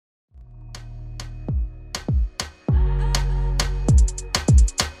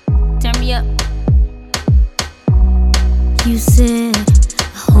You said,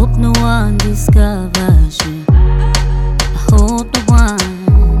 I hope no one discovers you. I hope no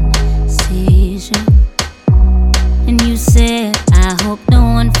one sees you. And you said, I hope no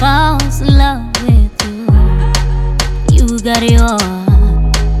one falls in love with you. You got your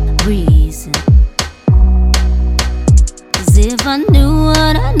reason. As if I knew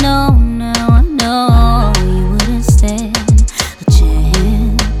what I know, now I know you wouldn't stand a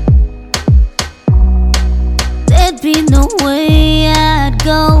chance. There'd be no way I'd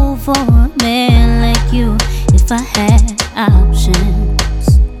go for a man like you if I had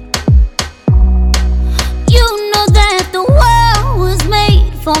options. You know that the world was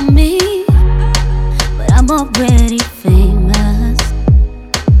made for me, but I'm already famous.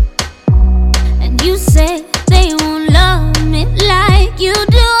 And you say they won't love me like you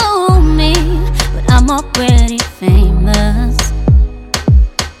do me, but I'm already famous.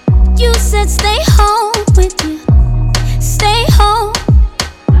 You said stay home with you, stay home,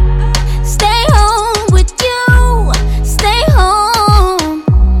 stay home with you, stay home.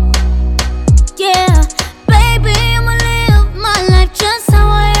 Yeah, baby, I'ma live my life just how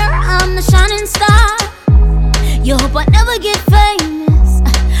I am. I'm the shining star. You hope I never get famous,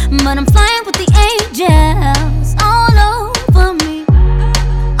 but I'm flying with the angels all over me,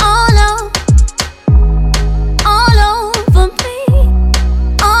 all over me,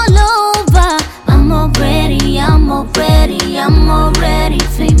 all over. I'm already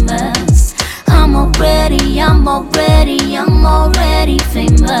famous. I'm already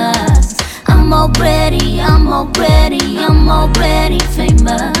famous.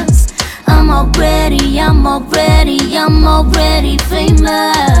 I'm already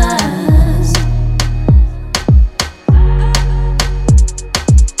famous.